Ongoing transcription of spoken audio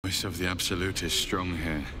voice of the Absolute is strong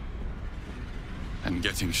here. And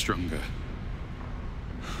getting stronger.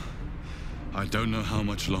 I don't know how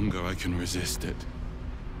much longer I can resist it.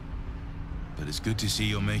 But it's good to see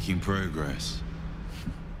you're making progress.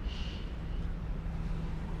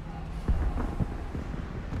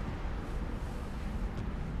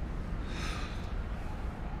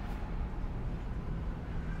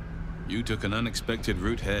 You took an unexpected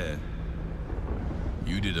route here.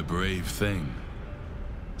 You did a brave thing,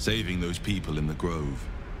 saving those people in the Grove.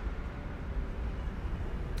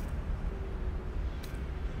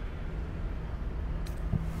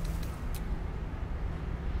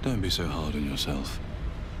 Don't be so hard on yourself.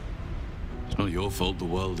 It's not your fault the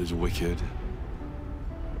world is wicked.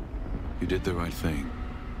 You did the right thing.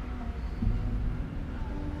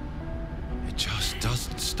 It just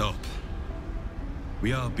doesn't stop.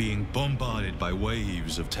 We are being bombarded by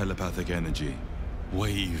waves of telepathic energy.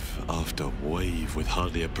 Wave after wave with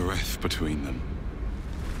hardly a breath between them.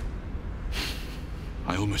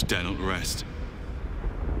 I almost dare not rest.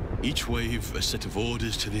 Each wave a set of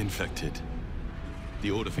orders to the infected.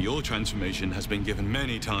 The order for your transformation has been given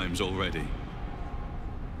many times already.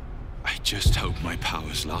 I just hope my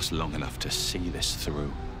powers last long enough to see this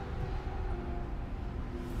through.